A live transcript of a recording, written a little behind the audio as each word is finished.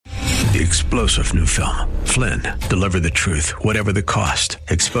The explosive new film, Flynn, deliver the truth, whatever the cost.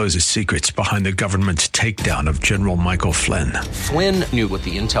 Exposes secrets behind the government's takedown of General Michael Flynn. Flynn knew what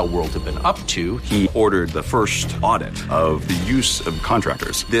the intel world had been up to. He ordered the first audit of the use of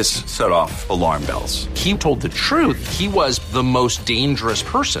contractors. This set off alarm bells. He told the truth. He was the most dangerous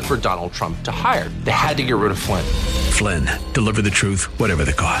person for Donald Trump to hire. They had to get rid of Flynn. Flynn, deliver the truth, whatever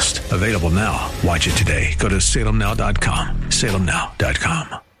the cost. Available now. Watch it today. Go to salemnow.com.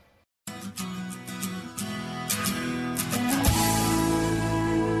 salemnow.com.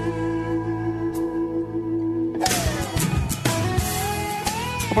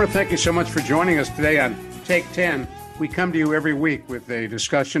 I want to thank you so much for joining us today on Take 10. We come to you every week with a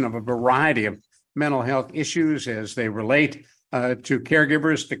discussion of a variety of mental health issues as they relate to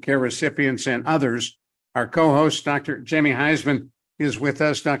caregivers, to care recipients, and others. Our co-host, Dr. Jamie Heisman, is with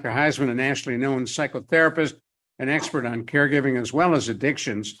us. Dr. Heisman, a nationally known psychotherapist, an expert on caregiving as well as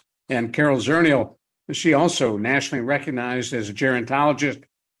addictions. And Carol Zernial, she also nationally recognized as a gerontologist,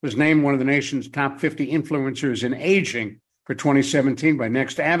 was named one of the nation's top 50 influencers in aging for 2017 by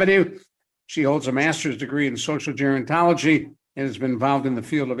Next Avenue. She holds a master's degree in social gerontology and has been involved in the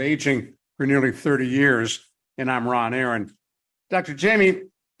field of aging for nearly 30 years. And I'm Ron Aaron. Dr. Jamie,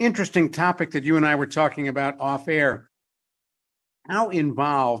 interesting topic that you and I were talking about off air. How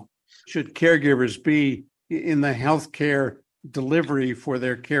involved should caregivers be in the healthcare delivery for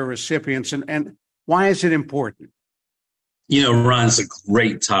their care recipients, and why is it important? You know, Ron, it's a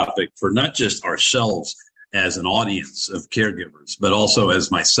great topic for not just ourselves as an audience of caregivers, but also as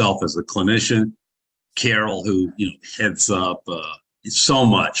myself as a clinician, Carol, who heads up so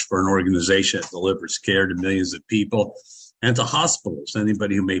much for an organization that delivers care to millions of people, and to hospitals,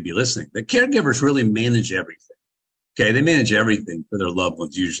 anybody who may be listening. The caregivers really manage everything. Okay, they manage everything for their loved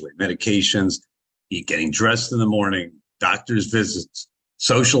ones, usually medications, getting dressed in the morning, doctor's visits,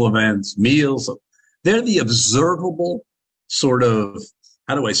 social events, meals. They're the observable sort of,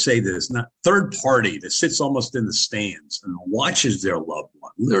 how do I say this, not third party that sits almost in the stands and watches their loved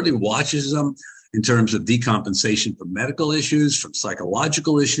one, literally watches them in terms of decompensation from medical issues, from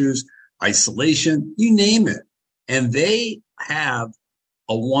psychological issues, isolation, you name it. And they have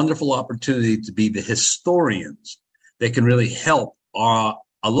a wonderful opportunity to be the historians that can really help a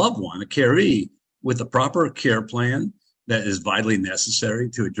loved one, a caree, with a proper care plan that is vitally necessary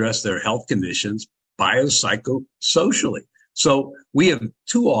to address their health conditions biopsychosocially. So we have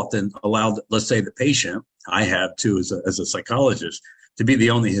too often allowed, let's say, the patient, I have too as a psychologist, to be the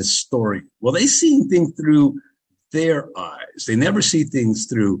only historian. Well, they see things through their eyes. They never see things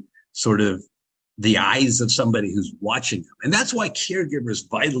through sort of the eyes of somebody who's watching them. And that's why caregivers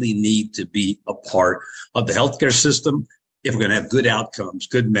vitally need to be a part of the healthcare system if we're going to have good outcomes,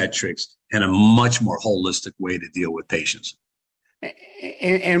 good metrics, and a much more holistic way to deal with patients.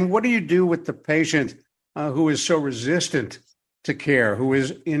 And what do you do with the patient who is so resistant to care, who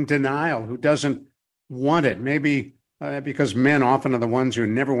is in denial, who doesn't want it? Maybe because men often are the ones who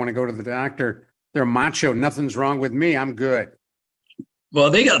never want to go to the doctor. They're macho. Nothing's wrong with me. I'm good. Well,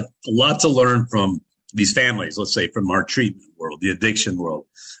 they got a lot to learn from these families, let's say from our treatment world, the addiction world.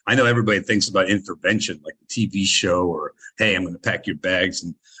 I know everybody thinks about intervention, like a TV show or, hey, I'm going to pack your bags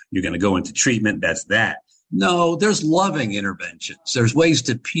and you're going to go into treatment. That's that. No, there's loving interventions. There's ways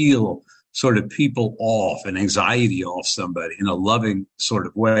to peel sort of people off and anxiety off somebody in a loving sort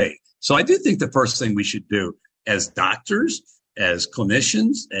of way. So I do think the first thing we should do as doctors, as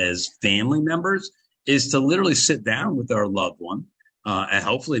clinicians, as family members, is to literally sit down with our loved one and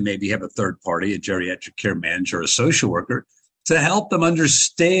hopefully maybe have a third party, a geriatric care manager, a social worker, to help them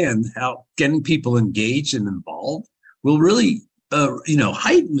understand how getting people engaged and involved will really,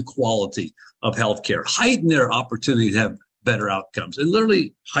 heighten the quality of healthcare, heighten their opportunity to have better outcomes, and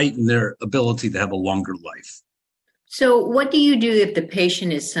literally heighten their ability to have a longer life. So what do you do if the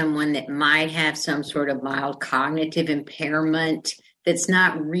patient is someone that might have some sort of mild cognitive impairment that's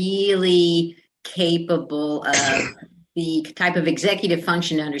not really capable of the type of executive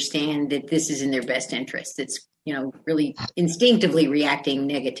function to understand that this is in their best interest? It's, really instinctively reacting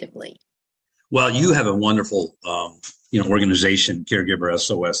negatively. Well, you have a wonderful, organization, Caregiver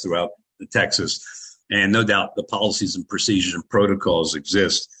SOS, throughout Texas. And no doubt the policies and procedures and protocols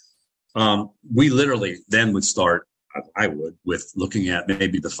exist. We literally then would start, I would, with looking at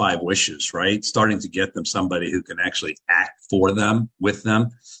maybe the 5 wishes, right? Starting to get them somebody who can actually act for them, with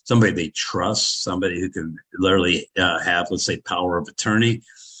them, somebody they trust, somebody who can literally have, let's say, power of attorney,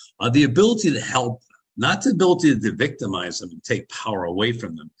 the ability to help, not the ability to victimize them and take power away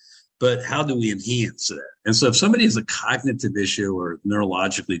from them, but how do we enhance that? And so if somebody has a cognitive issue or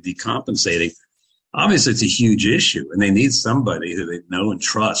neurologically decompensating, obviously it's a huge issue, and they need somebody who they know and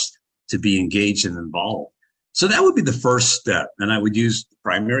trust to be engaged and involved. So that would be the first step. And I would use the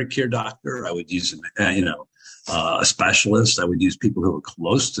primary care doctor. I would use, a specialist. I would use people who are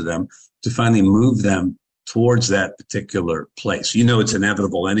close to them to finally move them towards that particular place. It's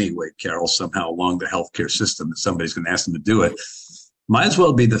inevitable anyway, Carol, somehow along the healthcare system that somebody's going to ask them to do it. Might as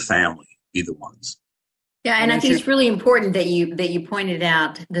well be the family, be the ones. Yeah, and I think it's really important that you pointed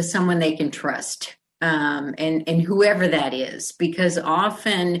out to someone they can trust, and whoever that is, because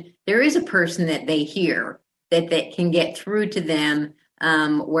often there is a person that they hear that can get through to them,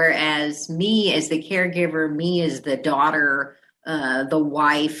 whereas me as the caregiver, me as the daughter, the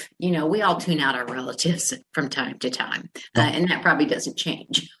wife, we all tune out our relatives from time to time, and that probably doesn't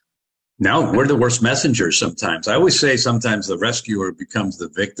change. No, we're the worst messengers sometimes. I always say sometimes the rescuer becomes the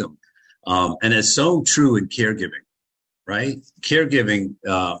victim. And it's so true in caregiving, right? Caregiving,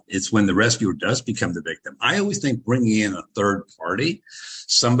 it's when the rescuer does become the victim. I always think bringing in a third party,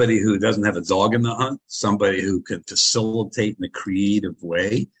 somebody who doesn't have a dog in the hunt, somebody who can facilitate in a creative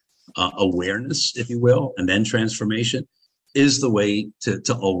way, awareness, if you will, and then transformation is the way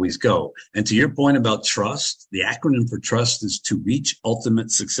to always go. And to your point about trust, the acronym for trust is to reach ultimate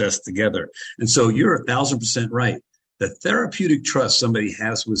success together. And so you're 1,000% right. The therapeutic trust somebody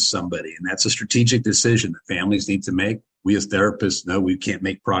has with somebody, and that's a strategic decision that families need to make. We as therapists know we can't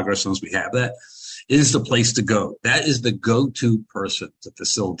make progress unless we have that, is the place to go. That is the go-to person to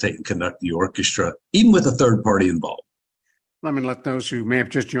facilitate and conduct the orchestra, even with a third party involved. Let me let those who may have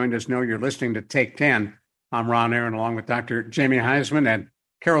just joined us know you're listening to Take 10. I'm Ron Aaron, along with Dr. Jamie Heisman and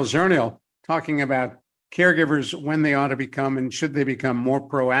Carol Zernial, talking about caregivers, when they ought to become and should they become more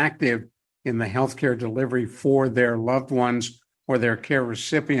proactive in the healthcare delivery for their loved ones or their care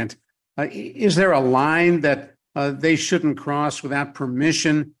recipient. Is there a line that they shouldn't cross without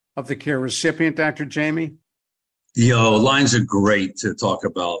permission of the care recipient, Dr. Jamie? Lines are great to talk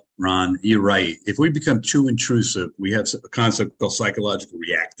about, Ron. You're right. If we become too intrusive, we have a concept called psychological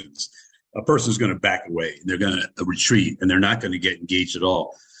reactance. A person's going to back away, they're going to retreat, and they're not going to get engaged at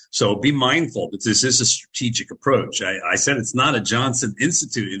all. So be mindful that this is a strategic approach. I said it's not a Johnson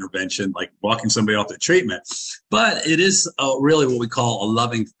Institute intervention, like walking somebody off the treatment, but it is really what we call a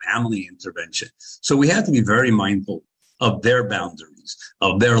loving family intervention. So we have to be very mindful of their boundaries,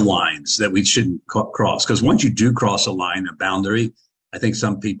 of their lines that we shouldn't cross. Because once you do cross a line, a boundary, I think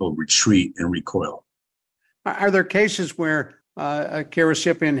some people retreat and recoil. Are there cases where a care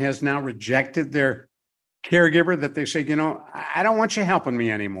recipient has now rejected their caregiver, that they say, I don't want you helping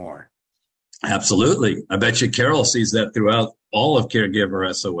me anymore? Absolutely. I bet you Carol sees that throughout all of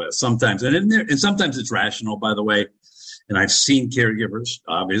caregiver SOS sometimes. And sometimes it's rational, by the way. And I've seen caregivers,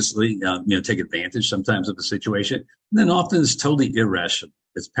 obviously, take advantage sometimes of the situation. And then often it's totally irrational.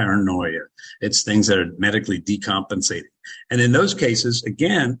 It's paranoia. It's things that are medically decompensating. And in those cases,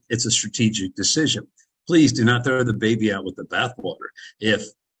 again, it's a strategic decision. Please do not throw the baby out with the bathwater. If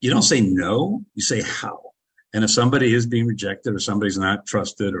you don't say no, you say how. And if somebody is being rejected or somebody's not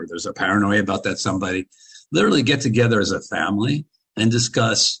trusted or there's a paranoia about that somebody, literally get together as a family and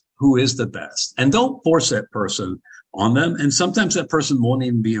discuss who is the best. And don't force that person on them. And sometimes that person won't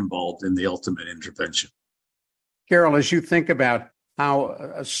even be involved in the ultimate intervention. Carol, as you think about how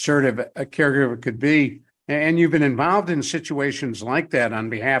assertive a caregiver could be, and you've been involved in situations like that on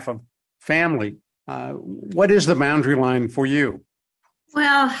behalf of family, what is the boundary line for you?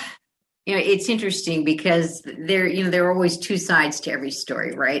 Well, it's interesting because there are always two sides to every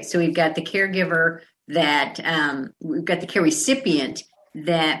story, right? So we've got the caregiver that we've got the care recipient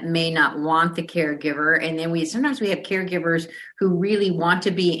that may not want the caregiver, and then sometimes we have caregivers who really want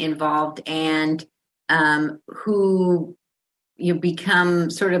to be involved and who become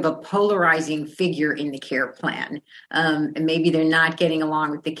sort of a polarizing figure in the care plan. And maybe they're not getting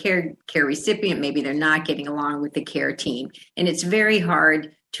along with the care recipient. Maybe they're not getting along with the care team. And it's very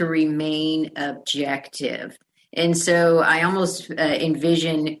hard to remain objective. And so I almost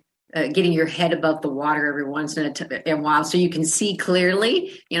envision getting your head above the water every once in a while so you can see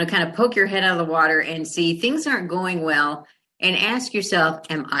clearly, kind of poke your head out of the water and see things aren't going well and ask yourself,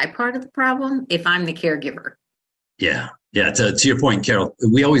 am I part of the problem if I'm the caregiver? Yeah. To your point, Carol,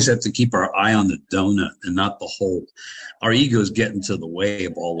 we always have to keep our eye on the donut and not the hole. Our egos get into the way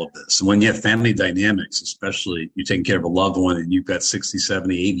of all of this. And when you have family dynamics, especially you're taking care of a loved one and you've got 60,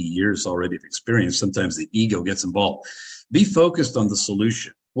 70, 80 years already of experience, sometimes the ego gets involved. Be focused on the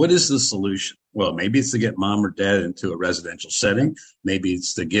solution. What is the solution? Well, maybe it's to get mom or dad into a residential setting. Maybe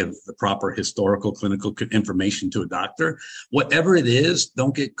it's to give the proper historical clinical information to a doctor. Whatever it is,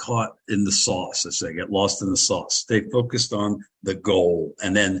 don't get caught in the sauce, as they get lost in the sauce. Stay focused on the goal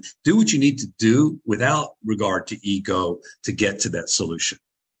and then do what you need to do without regard to ego to get to that solution.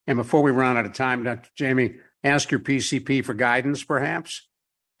 And before we run out of time, Dr. Jamie, ask your PCP for guidance, perhaps?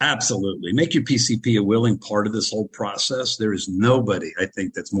 Absolutely. Make your PCP a willing part of this whole process. There is nobody, I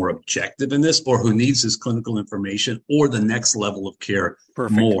think, that's more objective in this or who needs this clinical information or the next level of care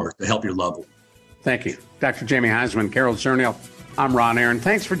more to help your loved one. Thank you. Dr. Jamie Heisman, Carol Zernial. I'm Ron Aaron.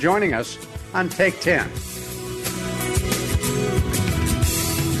 Thanks for joining us on Take 10.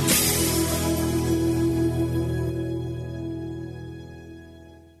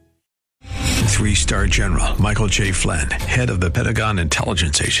 Three-star General Michael J. Flynn, head of the Pentagon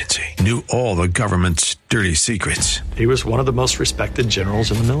Intelligence Agency, knew all the government's dirty secrets. He was one of the most respected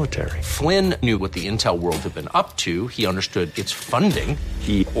generals in the military. Flynn knew what the intel world had been up to. He understood its funding.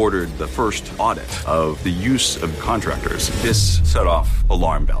 He ordered the first audit of the use of contractors. This set off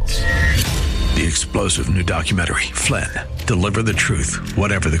alarm bells. The explosive new documentary, Flynn, Deliver the Truth,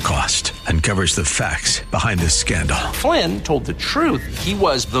 Whatever the Cost, uncovers the facts behind this scandal. Flynn told the truth. He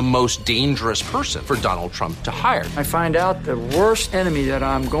was the most dangerous person for Donald Trump to hire. I find out the worst enemy that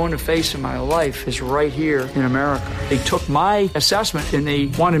I'm going to face in my life is right here in America. They took my assessment and they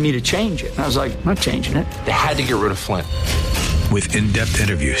wanted me to change it. And I was like, I'm not changing it. They had to get rid of Flynn. With in-depth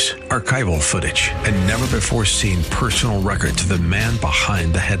interviews, archival footage, and never-before-seen personal records of the man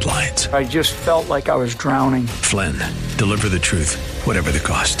behind the headlines. I just felt like I was drowning. Flynn, Deliver the Truth, Whatever the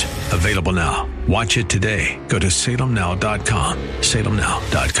Cost. Available now. Watch it today. Go to salemnow.com.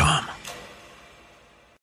 salemnow.com.